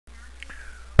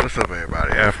What's up,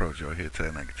 everybody? Afro Joe here,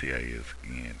 telling like TIS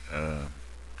again.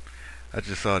 I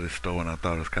just saw this story and I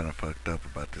thought it was kind of fucked up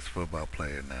about this football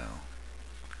player now,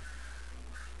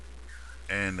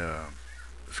 and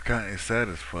it's sad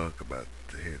as fuck about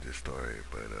to hear this story.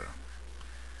 But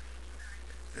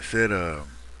it said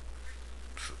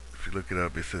if you look it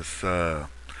up, it says a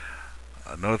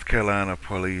North Carolina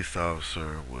police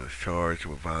officer was charged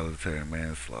with voluntary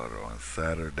manslaughter on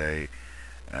Saturday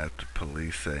after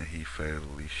police said he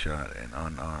fatally shot an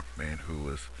unarmed man who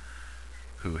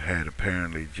had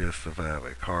apparently just survived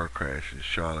a car crash in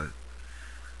Charlotte,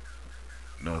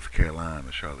 North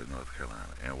Carolina,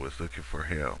 and was looking for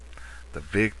help. The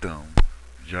victim,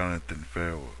 Jonathan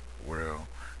Ferrell,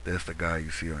 that's the guy you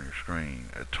see on your screen,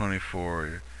 a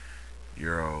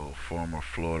 24-year-old former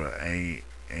Florida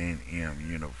A&M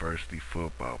University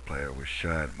football player, was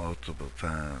shot multiple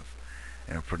times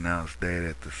and pronounced dead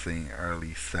at the scene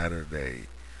early Saturday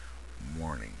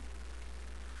morning.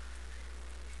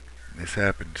 This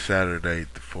happened Saturday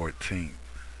the 14th,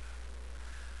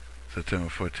 September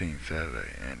 14th,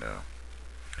 Saturday, and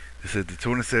it said the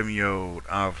 27-year-old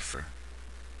officer,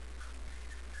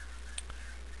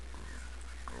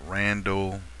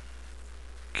 Randell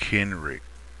Kerrick,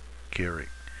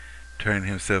 turned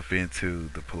himself into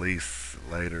the police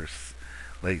late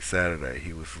Saturday.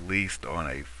 He was released on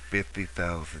a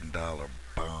 $50,000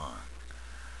 bond.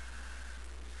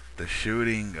 The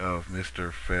shooting of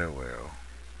Mr. Farewell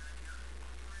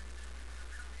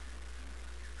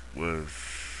was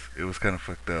it was kind of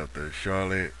fucked up. The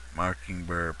Charlotte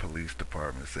Mockingbird Police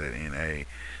Department said in a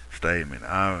statement,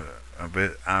 our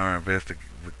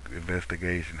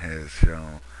investigation has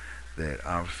shown that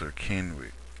Officer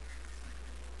Kenrill,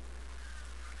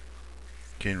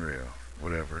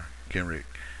 whatever, Kenrick,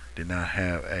 did not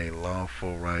have a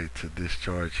lawful right to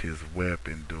discharge his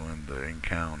weapon during the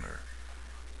encounter.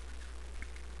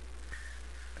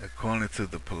 According to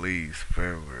the police,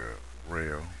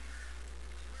 Ferrell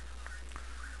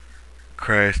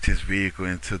crashed his vehicle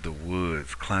into the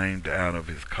woods, climbed out of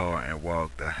his car, and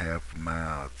walked a half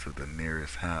mile to the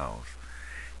nearest house.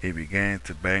 He began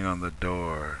to bang on the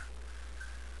door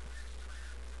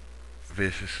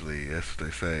viciously. That's what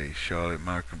they say. Charlotte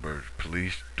Mockingbird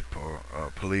Police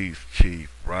Chief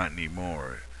Rodney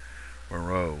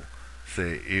Monroe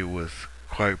said it was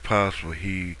quite possible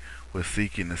he was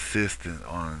seeking assistance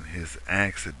on his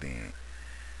accident.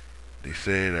 They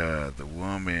said the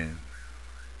woman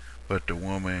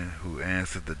who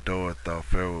answered the door thought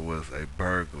Ferrell was a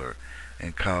burglar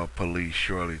and called police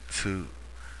shortly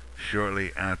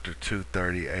after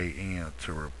 2:30 a.m.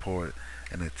 to report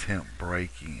an attempt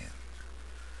break-in.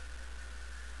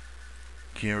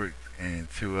 Kerrick and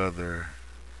two other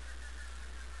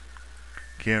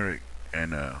Kerrick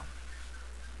and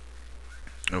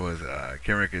it was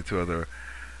Kerrick and two other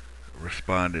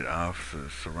responded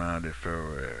officers surrounded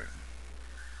Ferrell,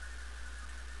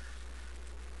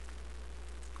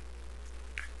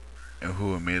 and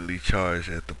who immediately charged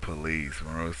at the police.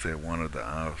 Monroe said one of the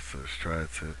officers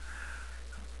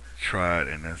tried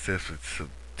an unsuccessful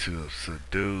to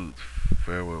subdue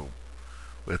Ferrell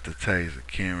with the taser.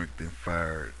 Kerrick then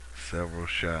fired several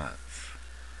shots.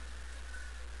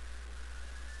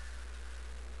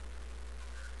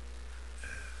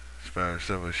 Fired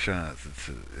several shots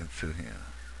into him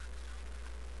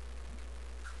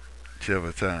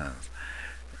several times.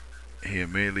 He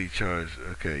immediately charged.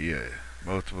 Okay, yeah,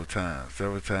 multiple times,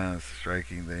 several times,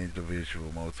 striking the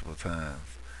individual multiple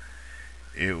times.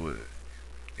 It was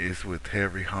it's with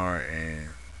heavy heart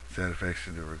and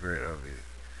satisfaction the regret of it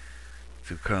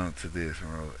to come to this.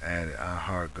 Monroe added, "Our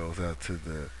heart goes out to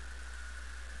the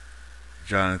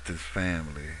Jonathan's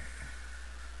family,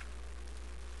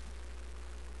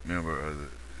 member of the."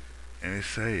 And it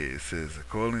says,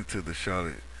 according to the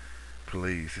Charlotte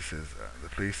police, it says the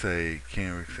police say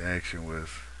Kenrick's action was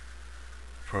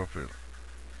appropriate.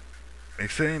 They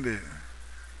saying that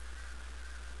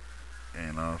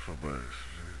and awful, but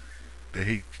that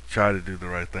he tried to do the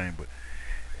right thing, but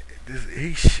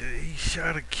he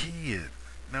shot a kid.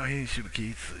 No, he didn't shoot a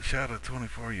kid. He shot a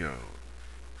 24-year-old.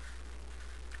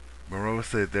 Monroe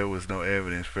said there was no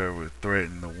evidence Ferrell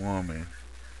threatened the woman.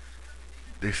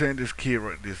 They saying this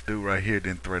dude right here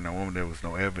didn't threaten a woman. There was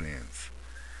no evidence.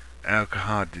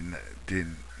 Alcohol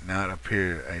did not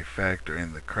appear a factor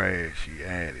in the crash, he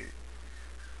added.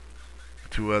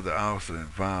 Two other officers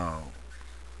involved.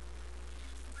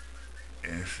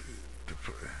 And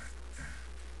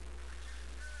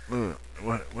look,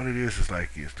 what it is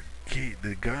like is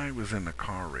the guy was in a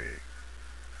car wreck.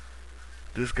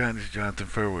 This guy, this Jonathan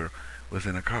Ferrell, was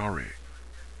in a car wreck.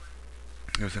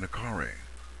 He was in a car wreck.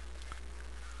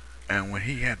 And when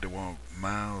he had to walk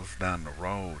miles down the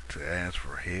road to ask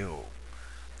for help,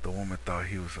 the woman thought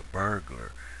he was a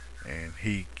burglar, and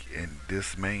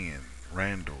this man,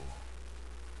 Randall,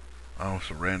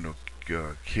 Officer Randall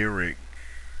Kerrick,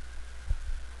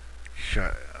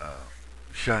 shot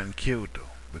shot and killed him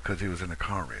because he was in a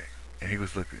car wreck, and he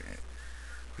was looking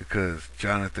because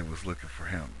Jonathan was looking for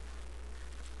him.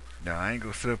 Now I ain't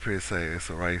gonna sit up here and say it's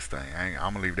a race thing.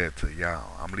 I'm gonna leave that to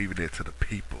y'all. I'm leaving that to the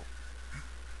people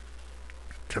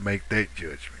to make that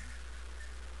judgment.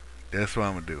 That's what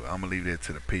I'm gonna do. I'm gonna leave that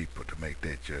to the people to make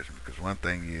that judgment. Because one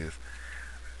thing is,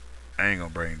 I ain't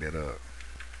gonna bring that up.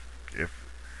 If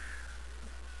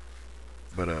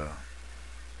but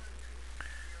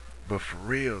but for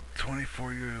real,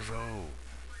 24 years old,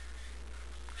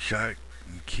 shot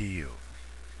and killed.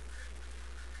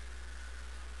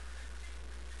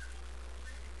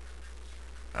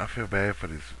 I feel bad for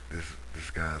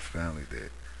this guy's family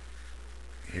that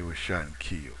he was shot and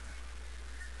killed.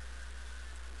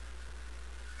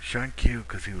 Shot and killed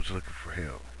because he was looking for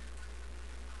help.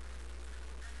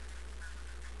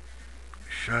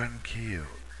 Shot and killed.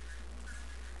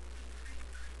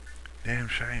 Damn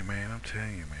shame, man. I'm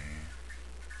telling you, man.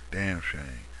 Damn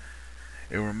shame.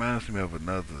 It reminds me of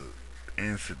another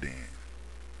incident,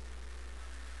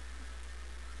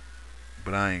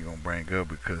 but I ain't gonna bring up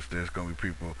because there's gonna be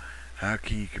people. How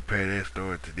can you compare that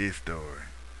story to this story?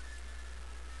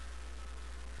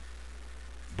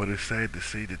 But it's sad to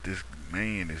see that this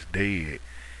man is dead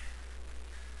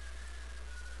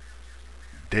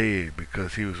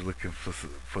because he was looking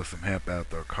for some help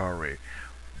after a car wreck,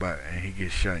 and he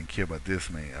gets shot and killed by this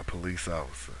man, a police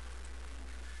officer.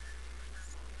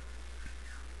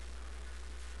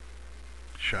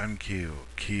 Shot and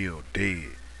killed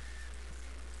dead,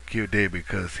 killed dead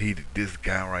because this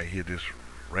guy right here, this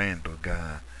Randall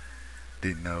guy,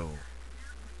 didn't know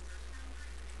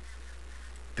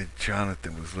that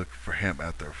Jonathan was looking for him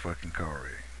after a fucking car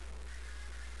wreck.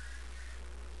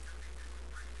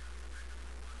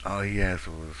 All he asked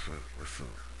for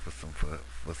some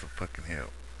fucking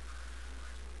help,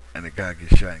 and the guy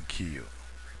gets shot and killed.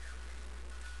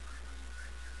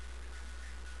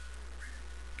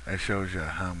 That shows you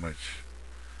how much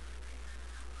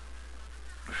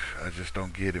I just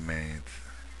don't get it, man.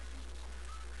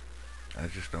 I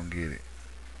just don't get it.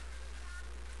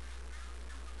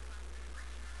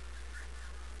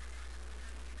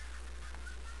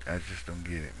 I just don't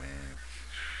get it, man.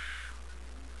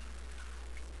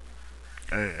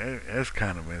 That's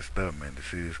kind of messed up, man, to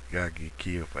see this guy get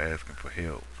killed for asking for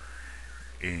help.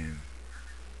 And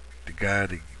the guy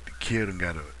that killed him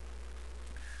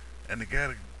and the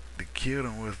guy that killed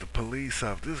him was the police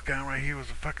officer. This guy right here was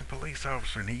a fucking police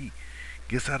officer, and he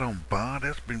gets out on bond.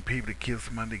 That's been people that kill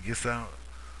somebody that gets out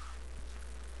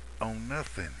on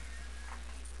nothing.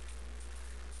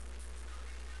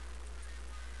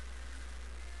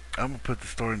 I'm gonna put the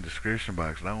story in the description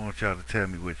box, and I want y'all to tell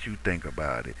me what you think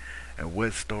about it, and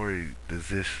what story does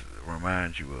this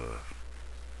remind you of?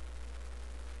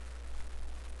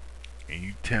 And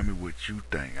you tell me what you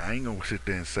think. I ain't gonna sit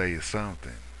there and say it's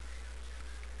something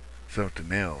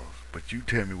else, but you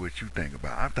tell me what you think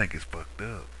about it. I think it's fucked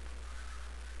up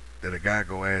that a guy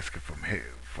go asking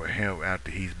for help after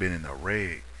he's been in a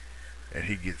wreck and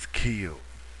he gets killed.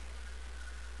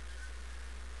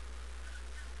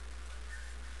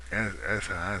 That's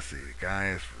how I see it.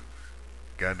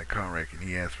 Got in a car wreck and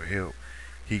he asks for help,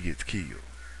 he gets killed.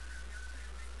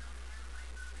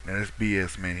 Now that's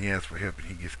BS, man. He asks for help and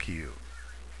he gets killed.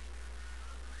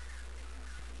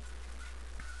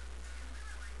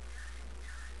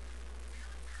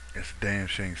 It's a damn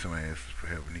shame somebody asks for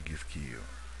help and he gets killed.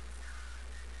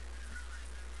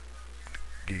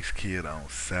 Gets killed on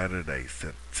Saturday,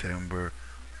 September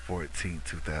 14,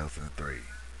 2003.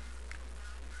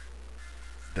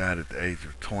 Died at the age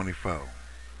of 24.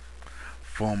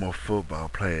 Former football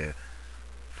player,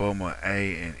 former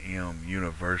A&M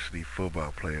University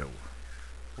football player,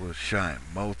 was shot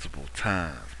multiple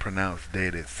times, pronounced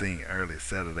dead at scene early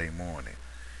Saturday morning.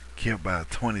 Killed by a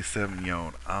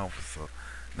 27-year-old officer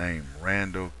named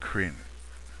Randell Kerrick.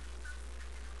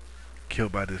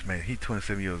 Killed by this man. He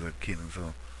 27 years old, killing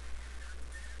himself.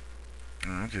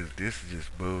 This is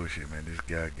just bullshit, man. This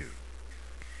guy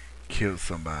killed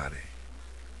somebody.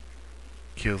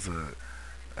 Kills a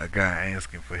guy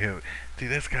asking for help. See,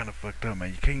 that's kind of fucked up, man.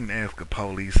 You can't even ask a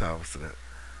police officer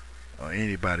or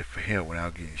anybody for help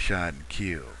without getting shot and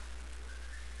killed.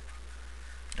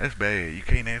 That's bad. You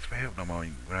can't ask for help no more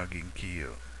without getting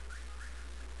killed.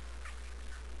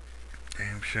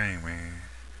 Damn shame, man.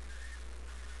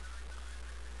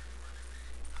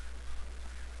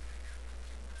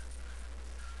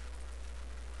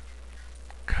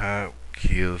 Cop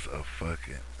kills a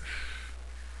fucking.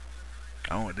 I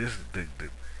don't.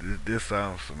 This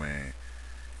officer, man.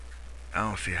 I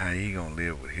don't see how he gonna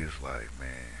live with his life, man.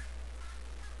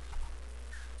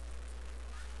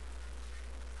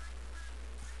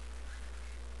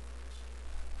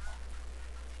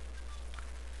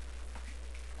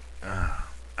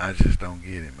 I just don't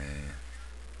get it, man.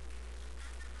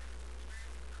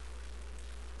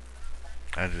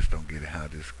 I just don't get it how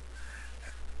this.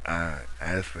 I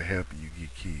ask for help and you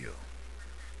get killed.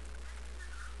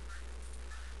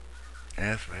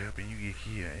 Ask for help and you get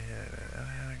killed. Yeah,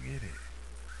 I don't get it.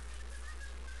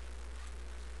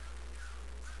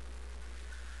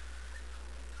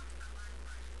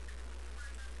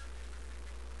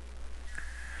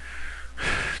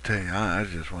 Tell you, I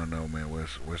just want to know, man,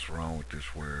 what's wrong with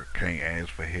this world? Can't ask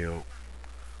for help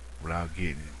without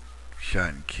getting shot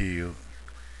and killed.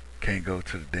 Can't go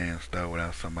to the damn store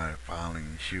without somebody following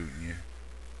and shooting you.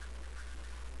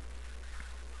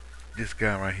 This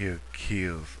guy right here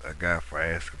kills a guy for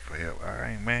asking for help. All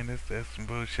right, man, that's some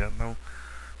bullshit.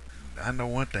 I know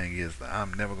one thing is that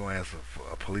I'm never gonna ask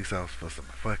a police officer for some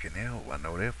fucking help. I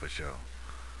know that for sure.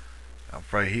 I'm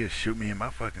afraid he'll shoot me in my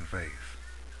fucking face.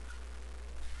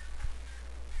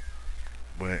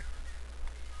 But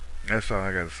that's all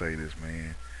I gotta say. This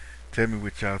man. Tell me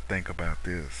what y'all think about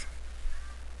this.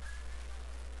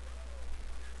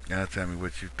 Y'all tell me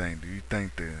what you think. Do you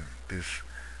think that this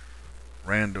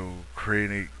Randell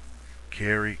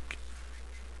Kerrick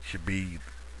should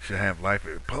have life?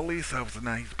 Police officer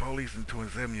now. He's police and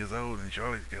 27 years old in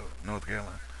Charlotte, North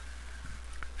Carolina.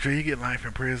 Should he get life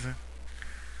in prison?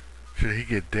 Should he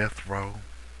get death row?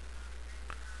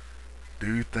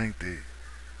 Do you think that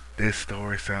this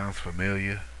story sounds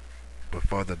familiar, but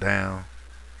further down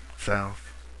south?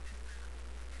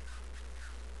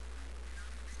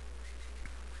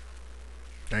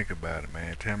 Think about it,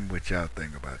 man. Tell me what y'all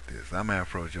think about this. I'm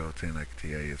Afro Joe 10 like TA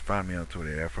is. Find me on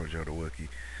Twitter, Afro Joe the Wookie.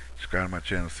 Subscribe to my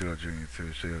channel, CL Junior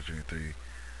 2, CL Junior 3.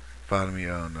 Follow me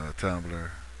on Tumblr.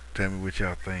 Tell me what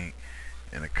y'all think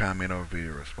in a comment or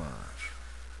video response.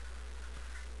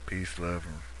 Peace, love,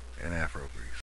 and Afro grease.